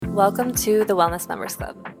Welcome to the Wellness Members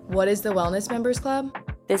Club. What is the Wellness Members Club?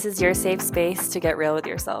 This is your safe space to get real with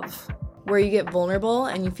yourself. Where you get vulnerable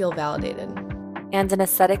and you feel validated. And an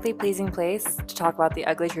aesthetically pleasing place to talk about the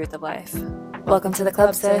ugly truth of life. Welcome to the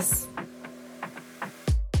club, sis.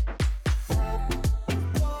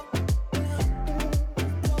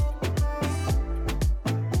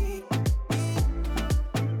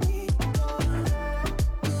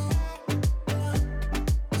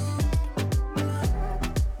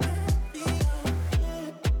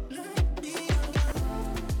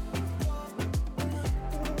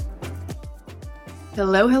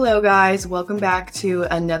 Hello, guys. Welcome back to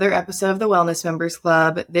another episode of the Wellness Members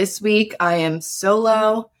Club. This week, I am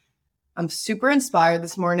solo. I'm super inspired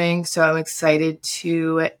this morning, so I'm excited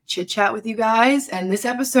to chit-chat with you guys. And this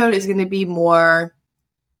episode is going to be more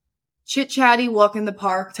chit-chatty, walk in the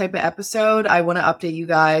park type of episode. I want to update you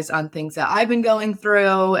guys on things that I've been going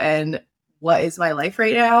through and what is my life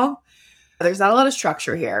right now. There's not a lot of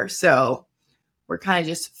structure here, so we're kind of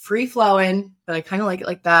just free-flowing, but I kind of like it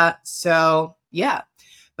like that. So, yeah.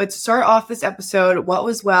 But to start off this episode, what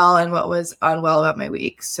was well and what was unwell about my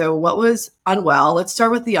week? So what was unwell? Let's start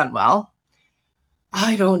with the unwell.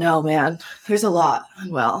 I don't know, man. There's a lot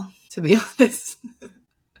unwell, to be honest.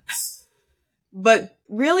 But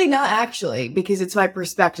really not actually, because it's my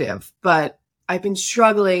perspective. But I've been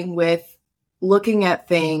struggling with looking at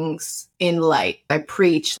things in light. I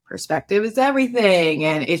preach perspective is everything.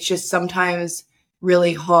 And it's just sometimes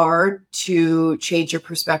really hard to change your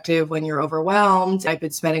perspective when you're overwhelmed. I've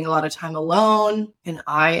been spending a lot of time alone, and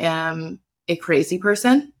I am a crazy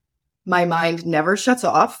person. My mind never shuts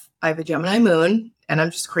off. I have a Gemini moon, and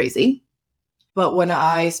I'm just crazy. But when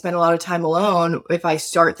I spend a lot of time alone, if I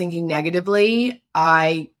start thinking negatively,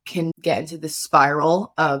 I can get into this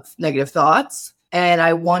spiral of negative thoughts. And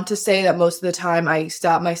I want to say that most of the time I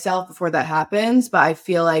stop myself before that happens, but I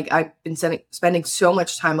feel like I've been spending so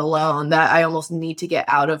much time alone that I almost need to get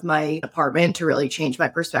out of my apartment to really change my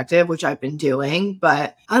perspective, which I've been doing.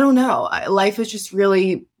 But I don't know. Life has just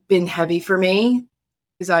really been heavy for me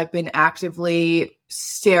because I've been actively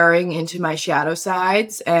staring into my shadow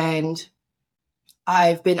sides, and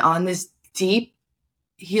I've been on this deep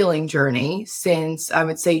healing journey since, I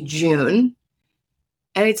would say, June.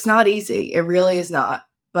 And it's not easy. It really is not.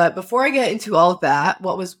 But before I get into all of that,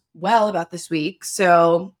 what was well about this week?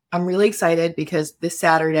 So I'm really excited because this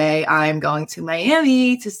Saturday I'm going to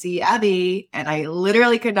Miami to see Abby. And I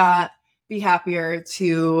literally could not be happier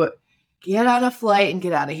to get on a flight and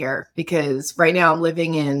get out of here, because right now I'm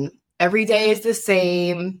living in every day is the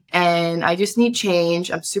same and I just need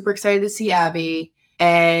change. I'm super excited to see Abby.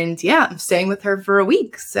 And yeah, I'm staying with her for a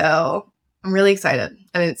week. So I'm really excited.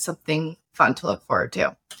 And it's something fun to look forward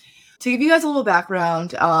to. To give you guys a little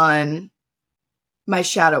background on my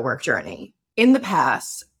shadow work journey. In the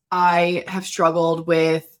past, I have struggled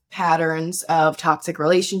with patterns of toxic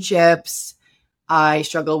relationships. I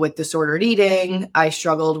struggled with disordered eating. I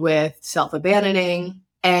struggled with self-abandoning.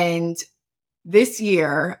 And this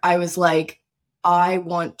year, I was like, I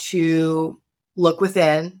want to look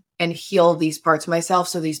within and heal these parts of myself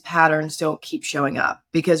so these patterns don't keep showing up.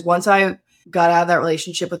 Because once I got out of that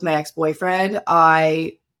relationship with my ex-boyfriend,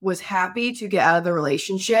 I was happy to get out of the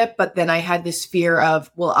relationship, but then I had this fear of,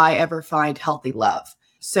 will I ever find healthy love?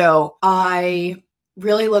 So I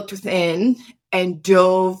really looked within and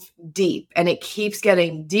dove deep, and it keeps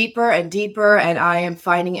getting deeper and deeper, and I am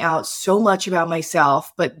finding out so much about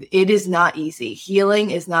myself, but it is not easy. Healing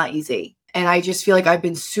is not easy. And I just feel like I've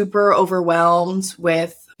been super overwhelmed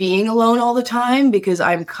with being alone all the time because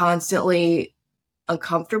I'm constantly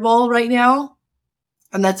uncomfortable right now,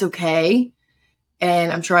 and that's okay.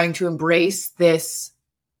 And I'm trying to embrace this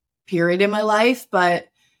period in my life, but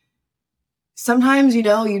sometimes, you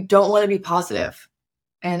don't want to be positive.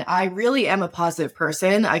 And I really am a positive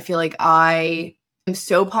person. I feel like I am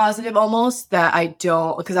so positive almost that I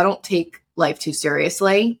don't take life too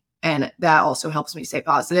seriously. And that also helps me stay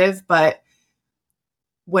positive. But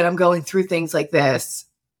when I'm going through things like this,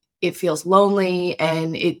 it feels lonely,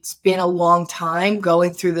 and it's been a long time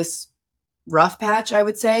going through this rough patch, I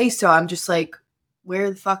would say. So I'm just like,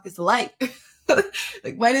 where the fuck is the light?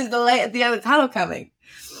 Like, when is the light at the end of the tunnel coming?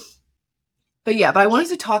 But I wanted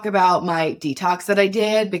to talk about my detox that I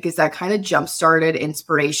did, because that kind of jump-started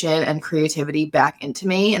inspiration and creativity back into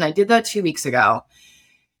me. And I did that 2 weeks ago.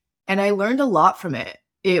 And I learned a lot from it.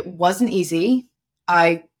 It wasn't easy.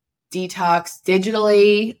 I detoxed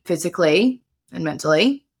digitally, physically, and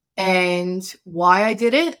mentally. And why I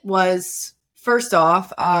did it was, first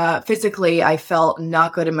off, physically, I felt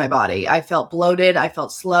not good in my body. I felt bloated. I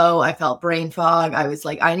felt slow. I felt brain fog. I was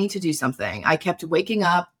like, I need to do something. I kept waking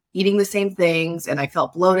up eating the same things and I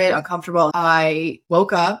felt bloated, uncomfortable. I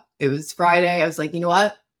woke up. It was Friday. I was like, you know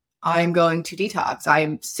what? I'm going to detox.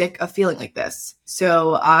 I'm sick of feeling like this.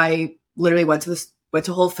 So I literally went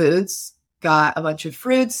to Whole Foods, got a bunch of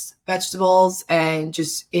fruits, vegetables, and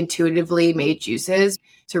just intuitively made juices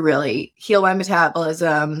to really heal my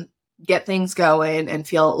metabolism, get things going, and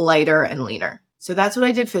feel lighter and leaner. So that's what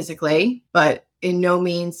I did physically, but in no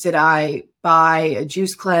means did I buy a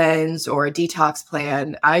juice cleanse or a detox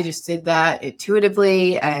plan. I just did that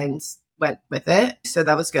intuitively and went with it. So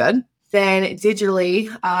that was good. Then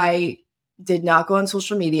digitally, I did not go on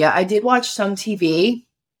social media. I did watch some TV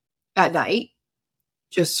at night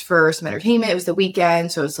just for some entertainment. It was the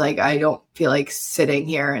weekend. So it's like, I don't feel like sitting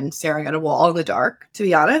here and staring at a wall in the dark, to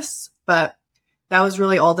be honest. But that was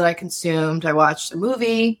really all that I consumed. I watched a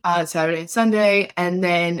movie on Saturday and Sunday. And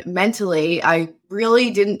then mentally, I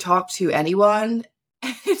really didn't talk to anyone.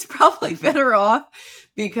 It's probably better off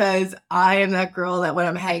because I am that girl that when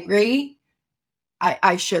I'm hangry,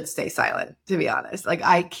 I should stay silent, to be honest. Like,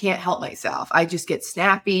 I can't help myself. I just get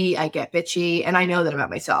snappy. I get bitchy. And I know that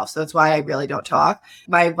about myself. So that's why I really don't talk.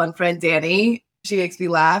 My one friend, Danny, she makes me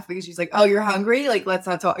laugh because she's like, oh, you're hungry? Like, let's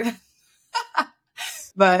not talk.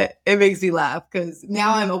 But it makes me laugh because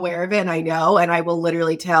now I'm aware of it and I know. And I will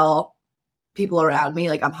literally tell people around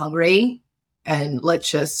me, like, I'm hungry and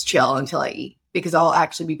let's just chill until I eat because I'll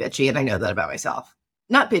actually be bitchy. And I know that about myself.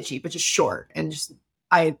 Not bitchy, but just short. And just,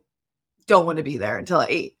 I don't want to be there until I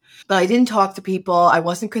eat. But I didn't talk to people. I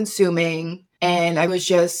wasn't consuming. And I was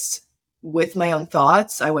just with my own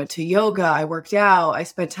thoughts. I went to yoga. I worked out. I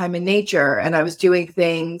spent time in nature. And I was doing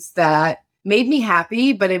things that made me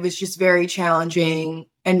happy, but it was just very challenging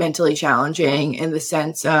and mentally challenging in the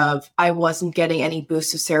sense of I wasn't getting any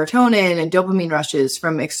boosts of serotonin and dopamine rushes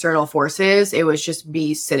from external forces. It was just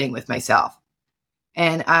me sitting with myself.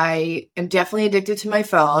 And I am definitely addicted to my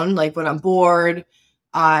phone. Like when I'm bored,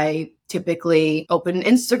 I typically open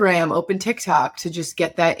Instagram, open TikTok to just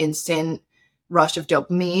get that instant rush of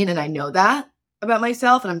dopamine. And I know that about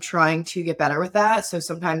myself and I'm trying to get better with that. So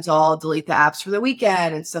sometimes I'll delete the apps for the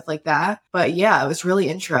weekend and stuff like that. But yeah, it was really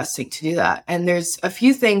interesting to do that. And there's a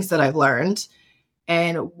few things that I've learned.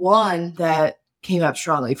 And one that came up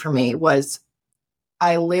strongly for me was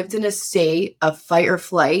I lived in a state of fight or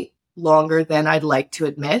flight longer than I'd like to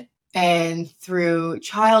admit. And through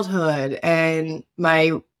childhood and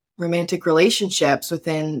my romantic relationships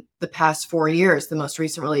within the past 4 years, the most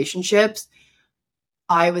recent relationships,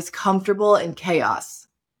 I was comfortable in chaos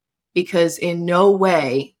because in no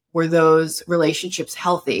way were those relationships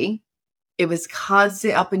healthy. It was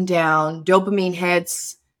constant up and down, dopamine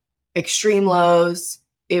hits, extreme lows.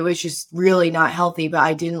 It was just really not healthy, but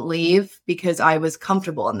I didn't leave because I was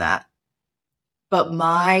comfortable in that. But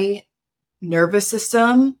my nervous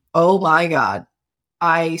system, oh my God,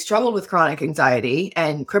 I struggled with chronic anxiety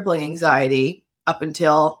and crippling anxiety up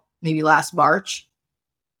until maybe last March,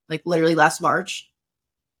 like literally last March.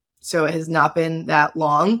 So it has not been that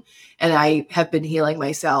long. And I have been healing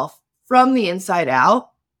myself from the inside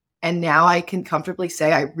out. And now I can comfortably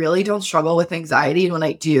say I really don't struggle with anxiety. And when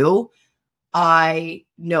I do, I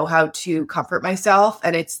know how to comfort myself.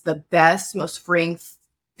 And it's the best, most freeing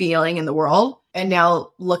feeling in the world. And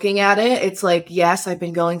now looking at it, it's like, yes, I've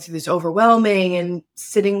been going through this overwhelming and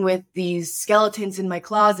sitting with these skeletons in my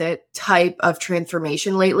closet type of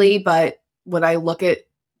transformation lately. But when I look at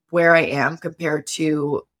where I am compared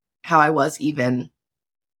to how I was even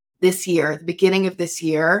this year, the beginning of this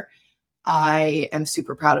year, I am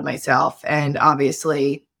super proud of myself. And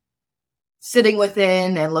obviously sitting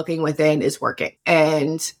within and looking within is working.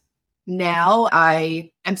 And now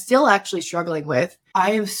I am still actually struggling with,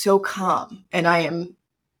 I am so calm and I am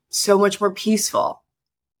so much more peaceful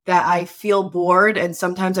that I feel bored. And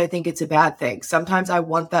sometimes I think it's a bad thing. Sometimes I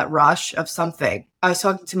want that rush of something. I was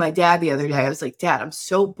talking to my dad the other day. I was like, Dad, I'm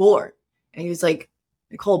so bored. And he was like,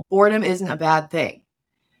 Nicole, boredom isn't a bad thing.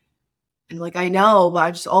 And like, I know, but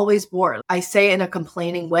I'm just always bored. I say it in a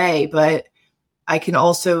complaining way, but I can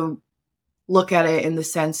also look at it in the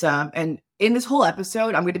sense of, and in this whole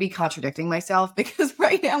episode, I'm going to be contradicting myself because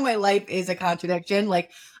right now my life is a contradiction.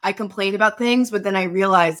 Like I complain about things, but then I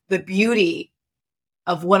realize the beauty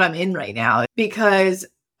of what I'm in right now because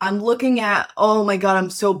I'm looking at, oh my God, I'm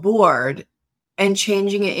so bored and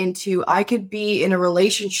changing it into, I could be in a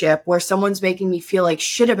relationship where someone's making me feel like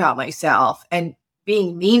shit about myself and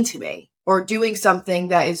being mean to me or doing something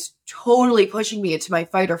that is totally pushing me into my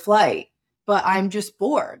fight or flight, but I'm just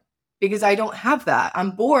bored. Because I don't have that. I'm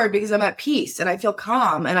bored because I'm at peace and I feel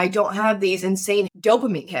calm and I don't have these insane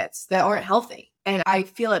dopamine hits that aren't healthy. And I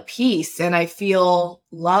feel at peace and I feel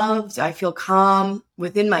loved. I feel calm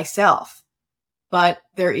within myself. but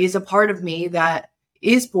there is a part of me that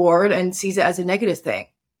is bored and sees it as a negative thing.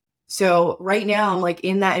 So right now I'm like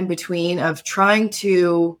in that in between of trying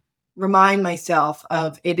to remind myself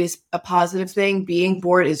of it is a positive thing. Being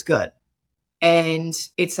bored is good. And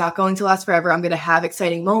it's not going to last forever. I'm going to have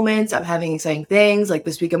exciting moments. I'm having exciting things. Like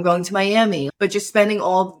this week, I'm going to Miami. But just spending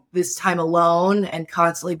all this time alone and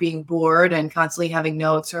constantly being bored and constantly having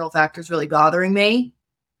no external factors really bothering me,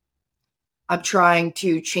 I'm trying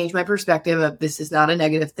to change my perspective of this is not a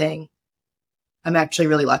negative thing. I'm actually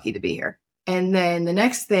really lucky to be here. And then the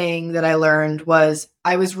next thing that I learned was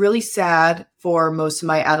I was really sad for most of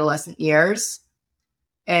my adolescent years.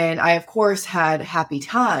 And I, of course, had happy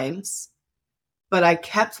times. But I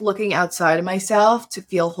kept looking outside of myself to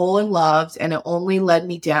feel whole and loved, and it only led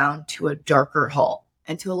me down to a darker hole.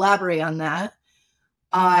 And to elaborate on that,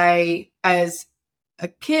 as a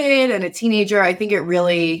kid and a teenager, I think it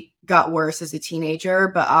really got worse as a teenager,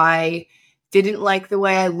 but I didn't like the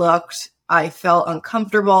way I looked. I felt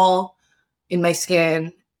uncomfortable in my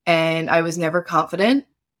skin, and I was never confident.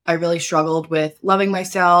 I really struggled with loving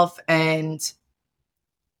myself and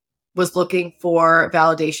was looking for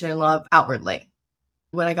validation and love outwardly.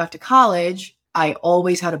 When I got to college, I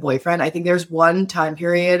always had a boyfriend. I think there's one time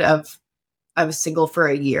period of I was single for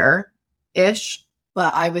a year-ish,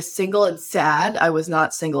 but I was single and sad. I was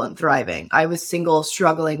not single and thriving. I was single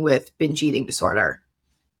struggling with binge eating disorder.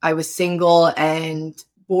 I was single and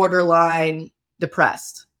borderline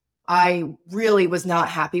depressed. I really was not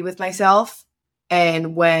happy with myself.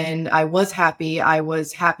 And when I was happy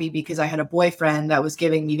because I had a boyfriend that was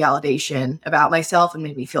giving me validation about myself and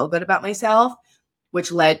made me feel good about myself, which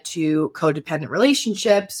led to codependent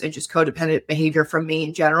relationships and just codependent behavior from me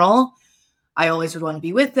in general. I always would want to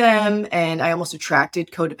be with them, and I almost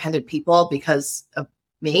attracted codependent people because of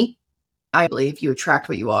me. I believe you attract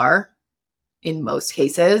what you are in most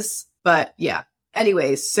cases. But yeah,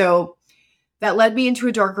 anyways, so that led me into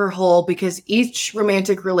a darker hole because each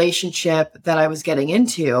romantic relationship that I was getting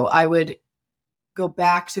into, I would go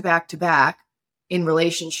back to back to back in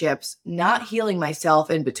relationships, not healing myself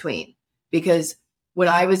in between. Because when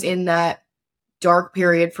I was in that dark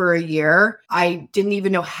period for a year, I didn't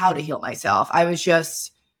even know how to heal myself. I was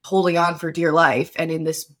just holding on for dear life and in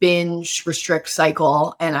this binge restrict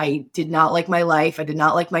cycle. And I did not like my life. I did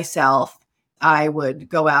not like myself. I would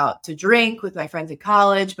go out to drink with my friends at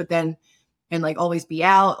college, but then and like always be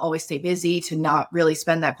out, always stay busy to not really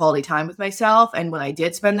spend that quality time with myself. And when I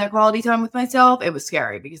did spend that quality time with myself, it was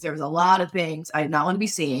scary because there was a lot of things I did not want to be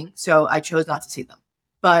seeing. So I chose not to see them.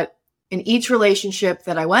 But in each relationship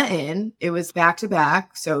that I went in, it was back to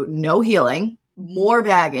back. So no healing, more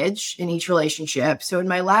baggage in each relationship. So in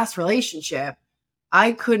my last relationship,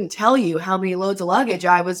 I couldn't tell you how many loads of luggage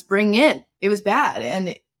I was bringing in. It was bad.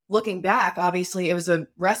 And looking back, obviously, it was a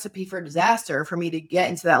recipe for disaster for me to get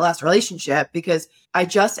into that last relationship because I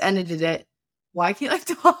just ended it. Why can't I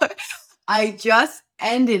talk? I just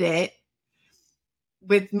ended it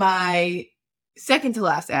with my second to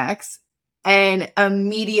last ex. And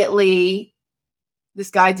immediately this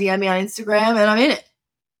guy DM'd me on Instagram and I'm in it.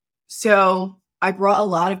 So I brought a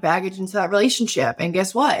lot of baggage into that relationship. And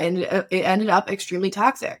guess what? And it ended up extremely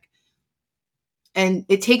toxic. And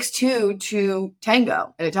it takes two to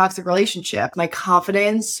tango in a toxic relationship. My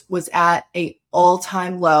confidence was at an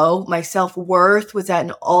all-time low. My self-worth was at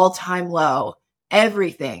an all-time low.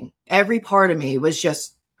 Everything, every part of me was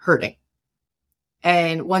just hurting.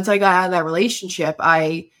 And once I got out of that relationship,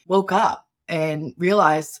 I woke up and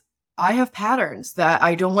realized I have patterns that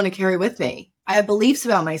I don't want to carry with me. I have beliefs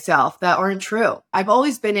about myself that aren't true. I've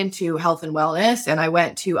always been into health and wellness, and I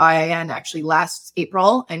went to IIN actually last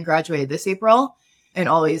April and graduated this April, and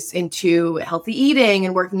always into healthy eating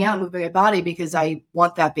and working out, moving my body because I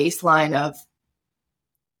want that baseline of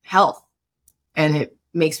health, and it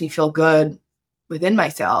makes me feel good within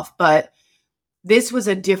myself. But this was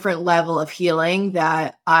a different level of healing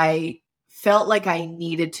that I felt like I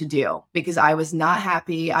needed to do because I was not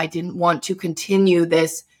happy. I didn't want to continue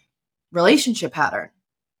this relationship pattern.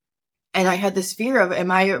 And I had this fear of, am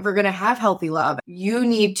I ever going to have healthy love? You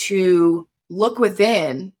need to look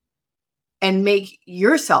within and make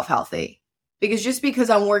yourself healthy. Because just because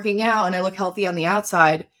I'm working out and I look healthy on the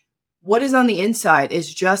outside, what is on the inside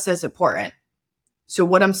is just as important. So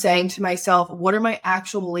what I'm saying to myself, what are my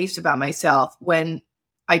actual beliefs about myself when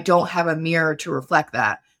I don't have a mirror to reflect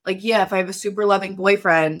that? Like, yeah, if I have a super loving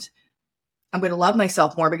boyfriend, I'm going to love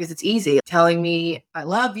myself more because it's easy. Telling me, I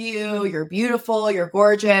love you, you're beautiful, you're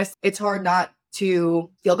gorgeous. It's hard not to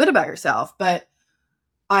feel good about yourself. But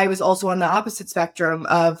I was also on the opposite spectrum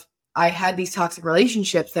of I had these toxic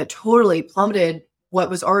relationships that totally plummeted what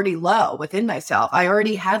was already low within myself. I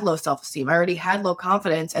already had low self-esteem. I already had low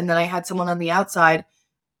confidence. And then I had someone on the outside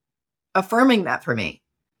affirming that for me.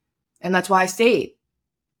 And that's why I stayed,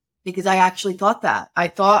 because I actually thought that. I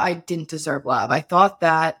thought I didn't deserve love. I thought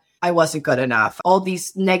that I wasn't good enough. All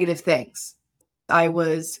these negative things. I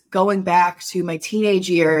was going back to my teenage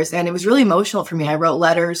years, and it was really emotional for me. I wrote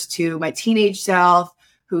letters to my teenage self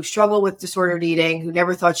who struggled with disordered eating, who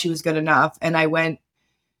never thought she was good enough. And I went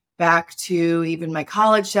back to even my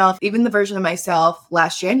college self, even the version of myself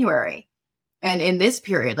last January. And in this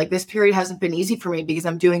period, this period hasn't been easy for me because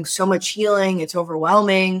I'm doing so much healing. It's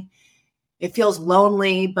overwhelming. It feels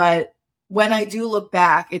lonely. But when I do look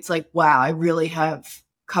back, it's like, wow, I really have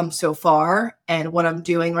come so far. And what I'm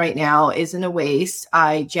doing right now isn't a waste.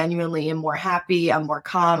 I genuinely am more happy. I'm more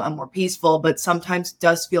calm. I'm more peaceful, but sometimes it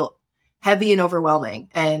does feel heavy and overwhelming.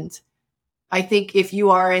 And I think if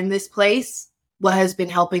you are in this place, what has been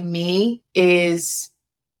helping me is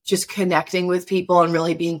just connecting with people and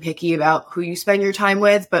really being picky about who you spend your time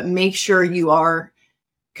with, but make sure you are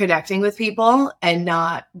connecting with people and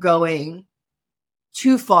not going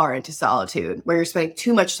too far into solitude where you're spending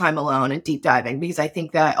too much time alone and deep diving, because I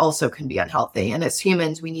think that also can be unhealthy. And as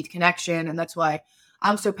humans, we need connection. And that's why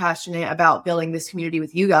I'm so passionate about building this community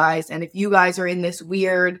with you guys. And if you guys are in this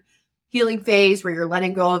weird healing phase where you're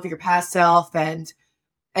letting go of your past self and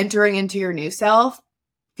entering into your new self,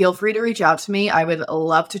 feel free to reach out to me. I would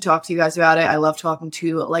love to talk to you guys about it. I love talking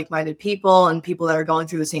to like-minded people and people that are going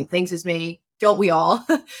through the same things as me. Don't we all?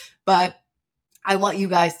 But I want you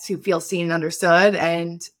guys to feel seen and understood,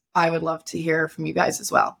 and I would love to hear from you guys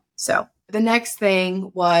as well. So the next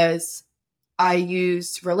thing was I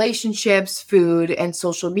used relationships, food, and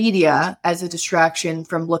social media as a distraction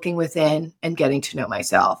from looking within and getting to know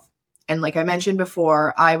myself. And like I mentioned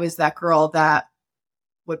before, I was that girl that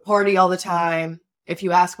would party all the time. If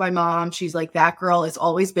you ask my mom, she's like, that girl is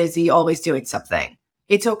always busy, always doing something.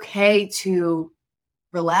 It's okay to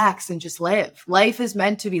relax and just live. Life is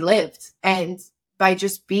meant to be lived. And by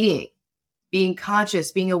just being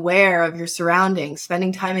conscious, being aware of your surroundings,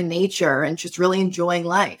 spending time in nature, and just really enjoying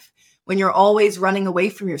life. When you're always running away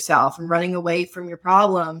from yourself and running away from your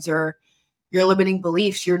problems or your limiting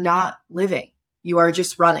beliefs, you're not living. You are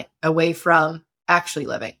just running away from actually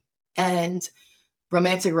living. And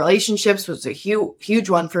romantic relationships was a huge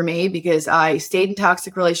one for me because I stayed in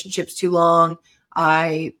toxic relationships too long.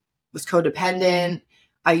 I was codependent.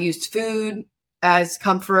 I used food as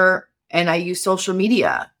comfort, and I used social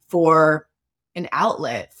media for an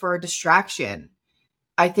outlet, for a distraction.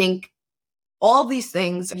 I think all these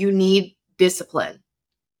things, you need discipline.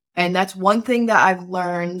 And that's one thing that I've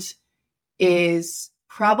learned is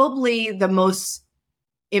probably the most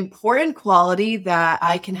important quality that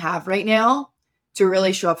I can have right now to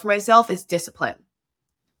really show up for myself is discipline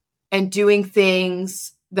and doing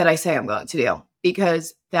things that I say I'm going to do,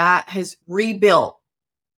 because that has rebuilt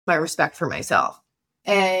my respect for myself.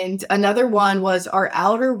 And another one was our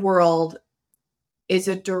outer world is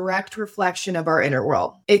a direct reflection of our inner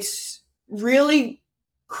world. It's really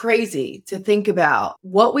crazy to think about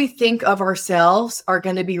what we think of ourselves are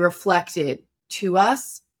going to be reflected to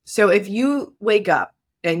us. So if you wake up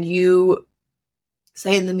and you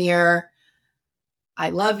say in the mirror, I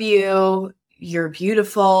love you, you're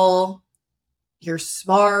beautiful, you're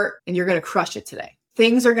smart, and you're going to crush it today.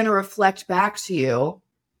 Things are going to reflect back to you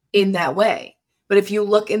in that way. But if you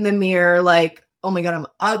look in the mirror like, oh my God, I'm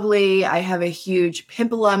ugly, I have a huge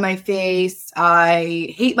pimple on my face,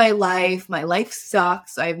 I hate my life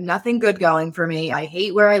sucks, I have nothing good going for me, I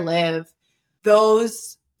hate where I live,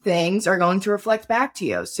 those things are going to reflect back to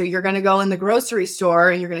you. So you're going to go in the grocery store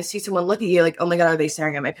and you're going to see someone look at you like, oh my God, are they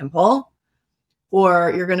staring at my pimple?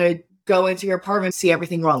 Or you're going to go into your apartment and see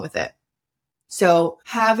everything wrong with it. So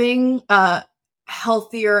having a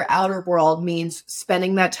healthier outer world means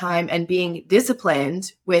spending that time and being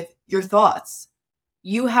disciplined with your thoughts.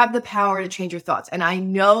 You have the power to change your thoughts. And I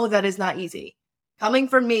know that is not easy. Coming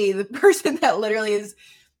from me, the person that literally is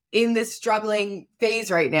in this struggling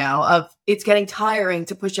phase right now of it's getting tiring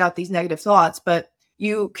to push out these negative thoughts, but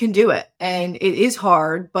you can do it. And it is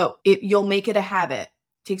hard, but you'll make it a habit.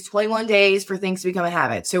 It takes 21 days for things to become a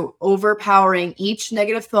habit. So overpowering each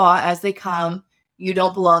negative thought as they come, you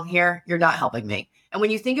don't belong here, you're not helping me. And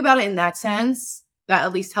when you think about it in that sense, that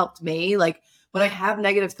at least helped me. Like when I have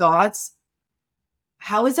negative thoughts,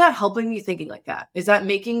 how is that helping me thinking like that? Is that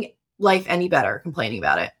making life any better, complaining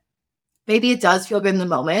about it? Maybe it does feel good in the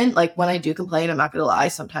moment. Like when I do complain, I'm not going to lie,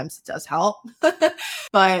 sometimes it does help.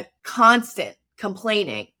 But constant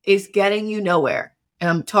complaining is getting you nowhere. And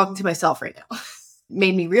I'm talking to myself right now.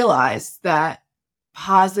 Made me realize that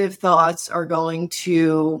positive thoughts are going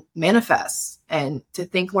to manifest, and to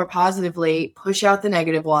think more positively, push out the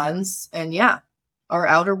negative ones. And yeah, our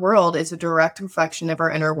outer world is a direct reflection of our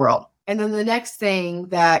inner world. And then the next thing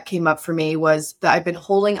that came up for me was that I've been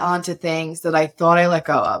holding on to things that I thought I let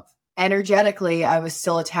go of. Energetically, I was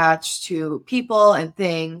still attached to people and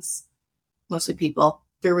things, mostly people,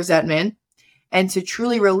 through resentment. And to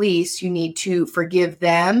truly release, you need to forgive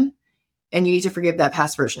them, and you need to forgive that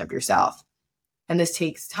past version of yourself. And this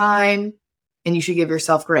takes time, and you should give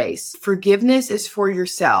yourself grace. Forgiveness is for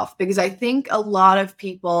yourself, because I think a lot of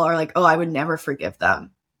people are like, oh, I would never forgive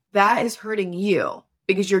them. That is hurting you,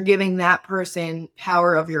 because you're giving that person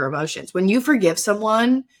power of your emotions. When you forgive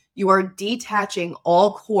someone, you are detaching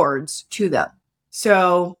all cords to them.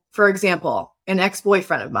 So, for example, an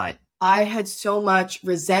ex-boyfriend of mine, I had so much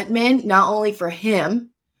resentment, not only for him,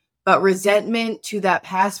 but resentment to that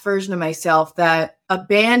past version of myself that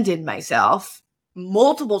abandoned myself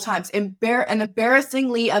multiple times. An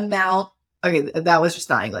embarrassingly amount, okay, that was just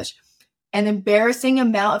not English. An embarrassing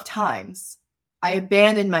amount of times I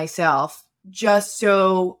abandoned myself just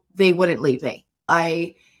so they wouldn't leave me.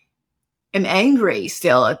 I am angry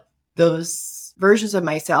still at those versions of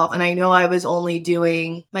myself. And I know I was only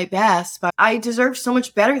doing my best, but I deserve so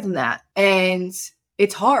much better than that. And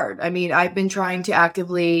it's hard. I mean, I've been trying to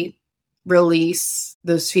actively release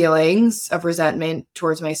those feelings of resentment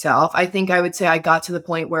towards myself. I think I would say I got to the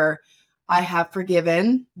point where I have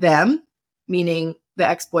forgiven them, meaning the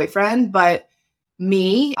ex-boyfriend, but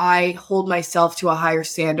me, I hold myself to a higher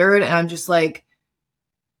standard, and I'm just like,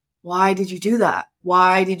 why did you do that?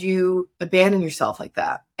 Why did you abandon yourself like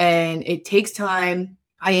that? And it takes time.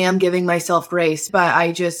 I am giving myself grace, but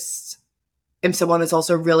I just am someone that's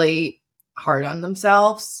also really hard on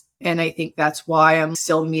themselves. And I think that's why I'm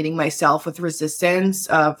still meeting myself with resistance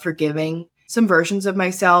of forgiving some versions of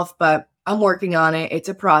myself, but I'm working on it. It's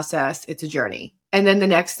a process. It's a journey. And then the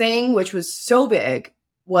next thing, which was so big,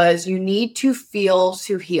 was you need to feel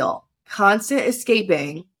to heal. Constant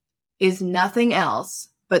escaping is nothing else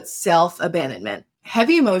but self-abandonment.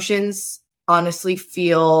 Heavy emotions honestly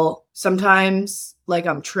feel sometimes like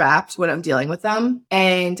I'm trapped when I'm dealing with them.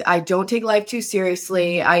 And I don't take life too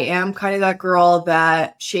seriously. I am kind of that girl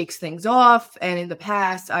that shakes things off. And in the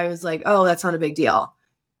past, I was like, oh, that's not a big deal.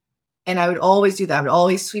 And I would always do that. I would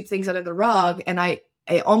always sweep things under the rug. And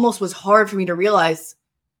it almost was hard for me to realize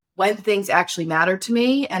when things actually mattered to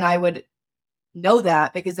me. And I would know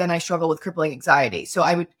that because then I struggle with crippling anxiety. So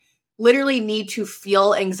I would literally need to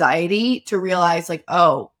feel anxiety to realize like,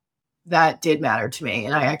 oh, that did matter to me.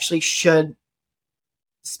 And I actually should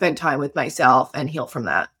spend time with myself and heal from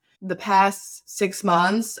that. The past 6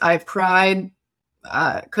 months, I've cried,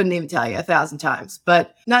 couldn't even tell you 1,000 times,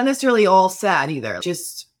 but not necessarily all sad either.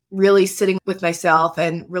 Just really sitting with myself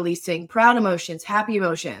and releasing proud emotions, happy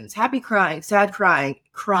crying, sad crying.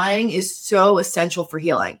 Crying is so essential for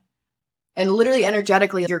healing. And literally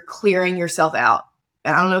energetically, you're clearing yourself out.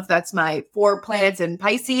 And I don't know if that's my 4 planets in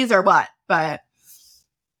Pisces or what, but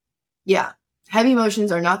yeah, heavy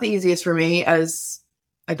emotions are not the easiest for me, as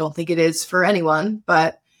I don't think it is for anyone,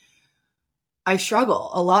 but I struggle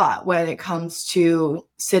a lot when it comes to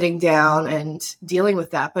sitting down and dealing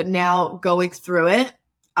with that. But now going through it,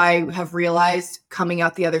 I have realized coming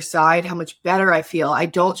out the other side how much better I feel. I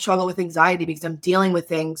don't struggle with anxiety because I'm dealing with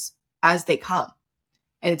things as they come.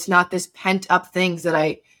 And it's not this pent up things that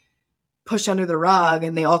I push under the rug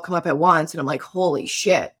and they all come up at once. And I'm like, holy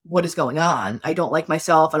shit, what is going on? I don't like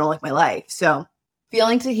myself. I don't like my life. So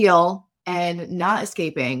feeling to heal and not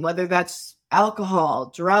escaping, whether that's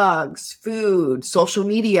alcohol, drugs, food, social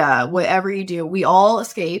media, whatever you do, we all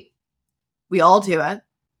escape. We all do it.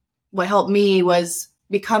 What helped me was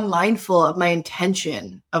become mindful of my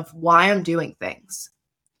intention of why I'm doing things.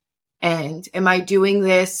 And am I doing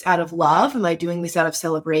this out of love? Am I doing this out of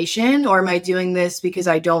celebration? Or am I doing this because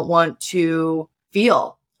I don't want to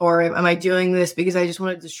feel? Or am I doing this because I just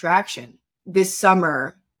want a distraction? This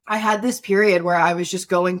summer, I had this period where I was just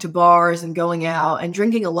going to bars and going out and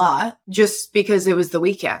drinking a lot just because it was the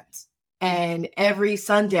weekend. And every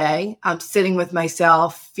Sunday, I'm sitting with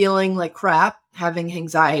myself, feeling like crap, having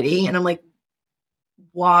anxiety. And I'm like,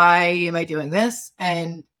 why am I doing this?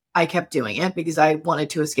 And I kept doing it because I wanted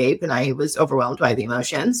to escape and I was overwhelmed by the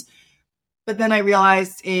emotions. But then I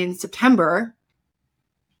realized in September,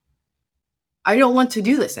 I don't want to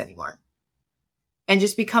do this anymore. And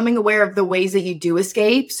just becoming aware of the ways that you do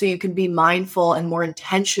escape so you can be mindful and more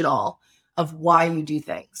intentional of why you do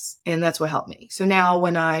things. And that's what helped me. So now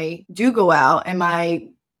when I do go out, am I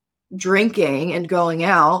drinking and going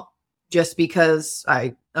out just because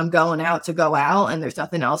I I'm going out to go out and there's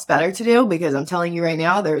nothing else better to do, because I'm telling you right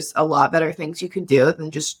now, there's a lot better things you can do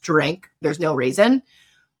than just drink. There's no reason.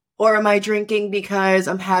 Or am I drinking because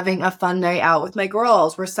I'm having a fun night out with my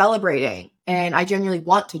girls? We're celebrating and I genuinely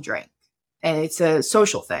want to drink and it's a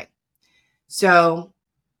social thing. So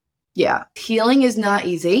yeah, healing is not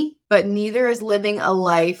easy, but neither is living a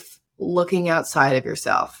life looking outside of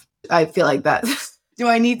yourself. I feel like that. Do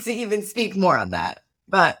I need to even speak more on that?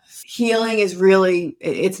 But healing is really,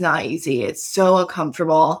 it's not easy. It's so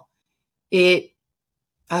uncomfortable. I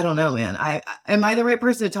don't know, man. Am I the right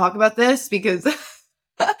person to talk about this? Because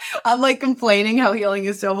I'm like complaining how healing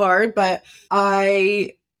is so hard, but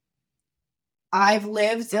I've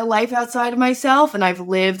lived a life outside of myself, and I've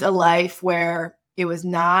lived a life where it was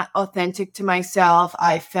not authentic to myself.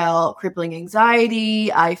 I felt crippling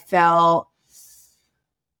anxiety. I felt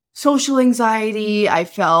social anxiety. I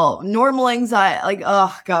felt normal anxiety. Like,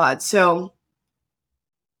 oh God. So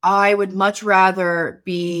I would much rather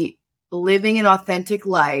be living an authentic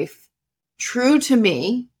life, true to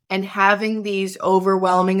me, and having these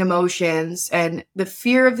overwhelming emotions and the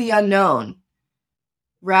fear of the unknown,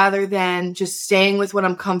 rather than just staying with what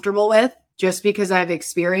I'm comfortable with just because I've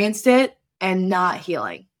experienced it and not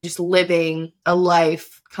healing. Just living a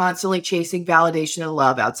life constantly chasing validation and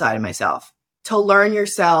love outside of myself. To learn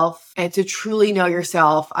yourself and to truly know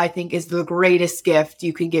yourself, I think, is the greatest gift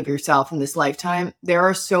you can give yourself in this lifetime. There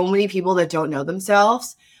are so many people that don't know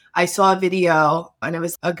themselves. I saw a video and it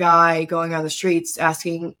was a guy going on the streets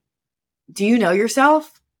asking, do you know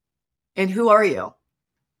yourself? And who are you?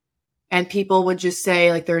 And people would just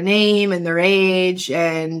say like their name and their age,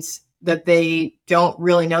 and that they don't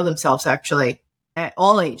really know themselves actually at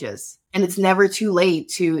all ages. And it's never too late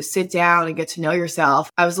to sit down and get to know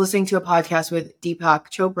yourself. I was listening to a podcast with Deepak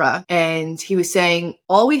Chopra, and he was saying,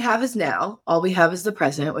 all we have is now, all we have is the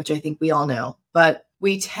present, which I think we all know. But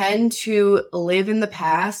we tend to live in the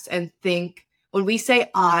past and think, when we say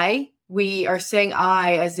I, we are saying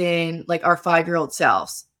I as in like our 5-year-old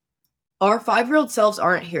selves. Our 5-year-old selves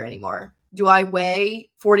aren't here anymore. Do I weigh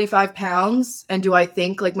 45 pounds and do I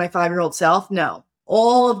think like my 5-year-old self? No.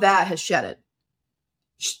 All of that has shedded.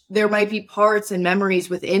 There might be parts and memories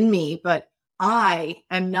within me, but I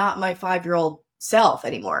am not my 5-year-old self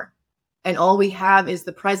anymore. And all we have is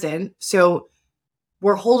the present. So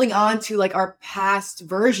we're holding on to like our past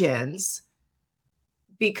versions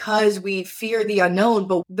because we fear the unknown,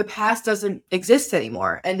 but the past doesn't exist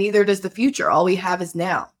anymore, and neither does the future. All we have is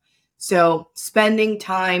now. So spending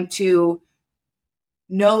time to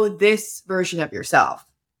know this version of yourself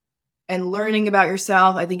and learning about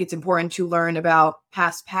yourself. I think it's important to learn about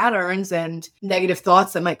past patterns and negative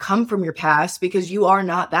thoughts that might come from your past, because you are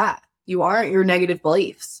not that. You aren't your negative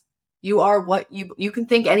beliefs. You are what you can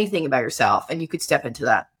think anything about yourself, and you could step into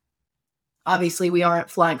that. Obviously, we aren't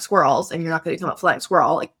flying squirrels, and you're not going to become a flying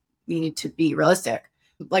squirrel. Like, we need to be realistic.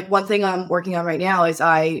 Like, one thing I'm working on right now is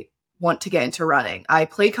I want to get into running. I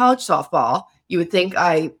played college softball. You would think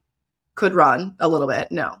I could run a little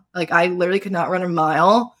bit. No, like I literally could not run a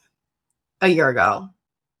mile a year ago.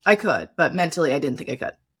 I could, but mentally I didn't think I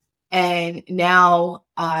could. And now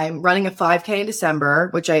I'm running a 5K in December,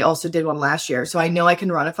 which I also did one last year. So I know I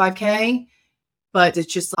can run a 5K, but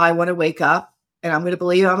it's just, I want to wake up and I'm going to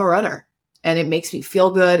believe I'm a runner. And it makes me feel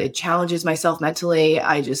good. It challenges myself mentally.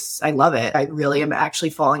 I love it. I really am actually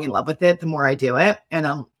falling in love with it the more I do it. And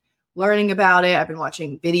I'm learning about it. I've been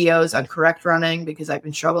watching videos on correct running because I've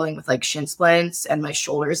been struggling with like shin splints, and my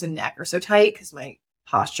shoulders and neck are so tight because my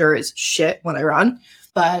posture is shit when I run.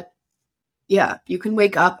 But yeah, you can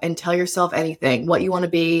wake up and tell yourself anything, what you want to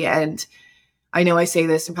be. And I know I say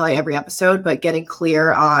this in probably every episode, but getting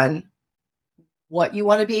clear on what you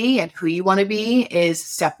want to be and who you want to be is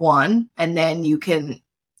step one. And then you can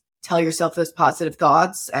tell yourself those positive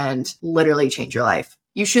thoughts and literally change your life.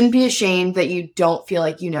 You shouldn't be ashamed that you don't feel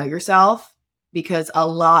like you know yourself, because a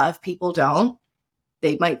lot of people don't.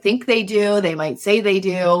 They might think they do. They might say they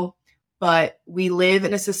do. But we live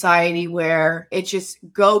in a society where it's just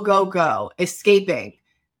go, go, go, escaping,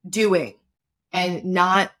 doing, and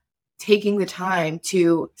not taking the time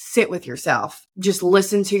to sit with yourself. Just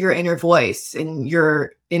listen to your inner voice and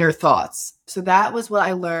your inner thoughts. So that was what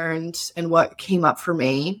I learned and what came up for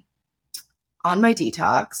me on my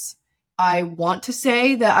detox. I want to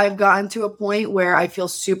say that I've gotten to a point where I feel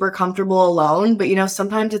super comfortable alone, but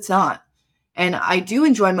sometimes it's not. And I do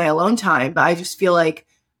enjoy my alone time, but I just feel like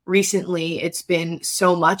recently it's been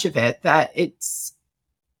so much of it that it's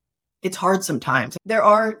hard sometimes. There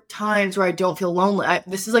are times where I don't feel lonely.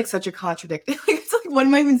 This is like such a contradiction. It's like, what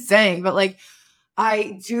am I even saying? But like,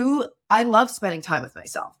 I love spending time with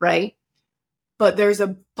myself, right? But there's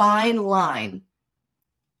a fine line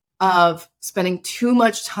of spending too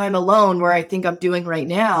much time alone, where I think I'm doing right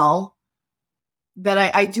now,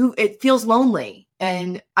 that I do, it feels lonely.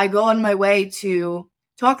 And I go on my way to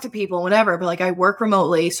talk to people, whatever, but like I work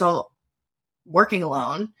remotely, so working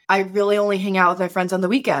alone. I really only hang out with my friends on the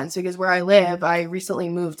weekends, because where I live, I recently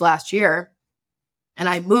moved last year, and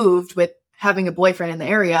I moved with having a boyfriend in the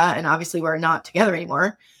area, and obviously we're not together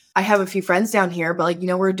anymore. I have a few friends down here, but like,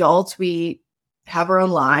 we're adults, we have our own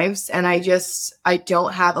lives, and I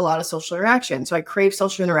don't have a lot of social interaction. So I crave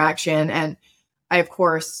social interaction, and I, of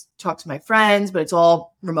course, talk to my friends, but it's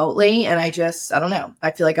all remotely. And I don't know.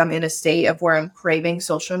 I feel like I'm in a state of where I'm craving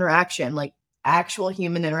social interaction, like actual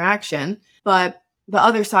human interaction. But the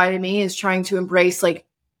other side of me is trying to embrace, like,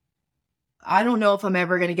 I don't know if I'm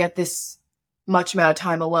ever going to get this much amount of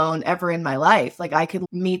time alone ever in my life. Like, I could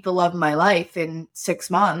meet the love of my life in 6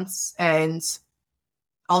 months, and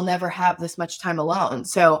I'll never have this much time alone.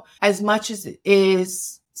 So as much as it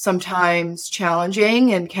is sometimes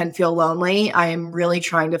challenging and can feel lonely, I am really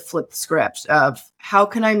trying to flip the script of, how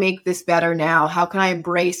can I make this better now? How can I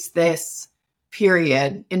embrace this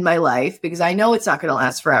period in my life? Because I know it's not going to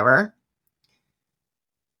last forever.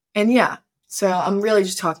 And yeah, so I'm really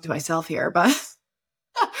just talking to myself here, but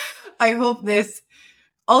I hope this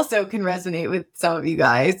also can resonate with some of you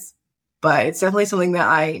guys. But it's definitely something that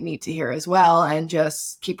I need to hear as well, and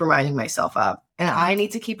just keep reminding myself of. And I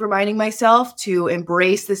need to keep reminding myself to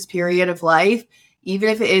embrace this period of life, even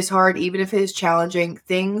if it is hard, even if it is challenging.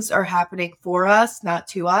 Things are happening for us, not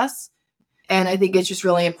to us. And I think it's just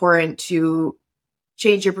really important to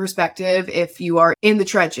change your perspective if you are in the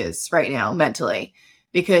trenches right now mentally,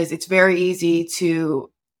 because it's very easy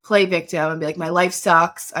to play victim and be like, my life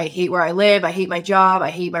sucks. I hate where I live. I hate my job.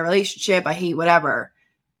 I hate my relationship. I hate whatever.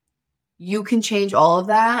 You can change all of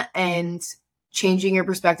that, and changing your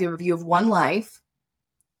perspective of, you have one life.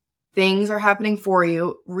 Things are happening for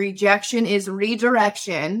you. Rejection is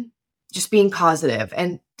redirection. Just being positive,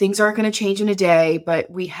 and things aren't going to change in a day,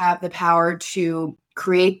 but we have the power to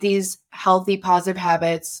create these healthy, positive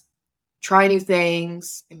habits, try new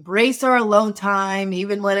things, embrace our alone time,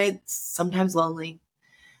 even when it's sometimes lonely.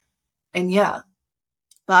 And yeah,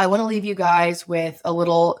 but I want to leave you guys with a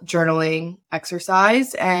little journaling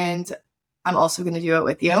exercise, and I'm also going to do it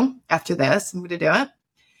with you after this. I'm going to do it.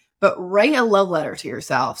 But write a love letter to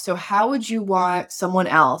yourself. So how would you want someone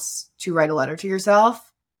else to write a letter to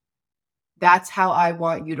yourself? That's how I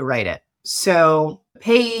want you to write it. So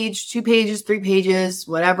page, 2 pages, 3 pages,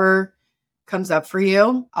 whatever comes up for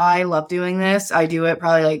you. I love doing this. I do it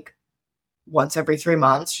probably like once every 3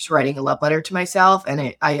 months, just writing a love letter to myself.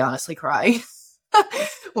 And I honestly cry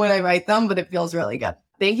when I write them, but it feels really good.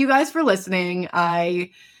 Thank you guys for listening. I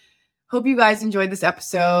hope you guys enjoyed this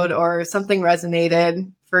episode, or something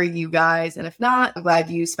resonated for you guys. And if not, I'm glad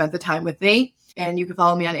you spent the time with me. And you can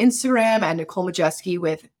follow me on Instagram at Nicole Majewski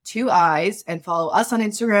with 2 I's, and follow us on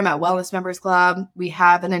Instagram at Wellness Members Club. We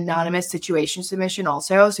have an anonymous situation submission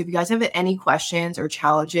also. So if you guys have any questions or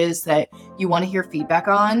challenges that you want to hear feedback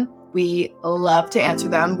on, we love to answer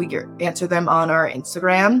them. We answer them on our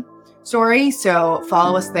Instagram story. So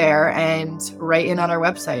follow us there, and write in on our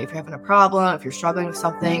website if you're having a problem, if you're struggling with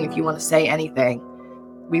something, if you want to say anything.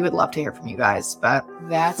 We would love to hear from you guys. But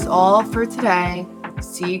that's all for today.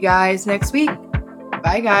 See you guys next week.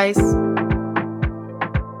 Bye, guys.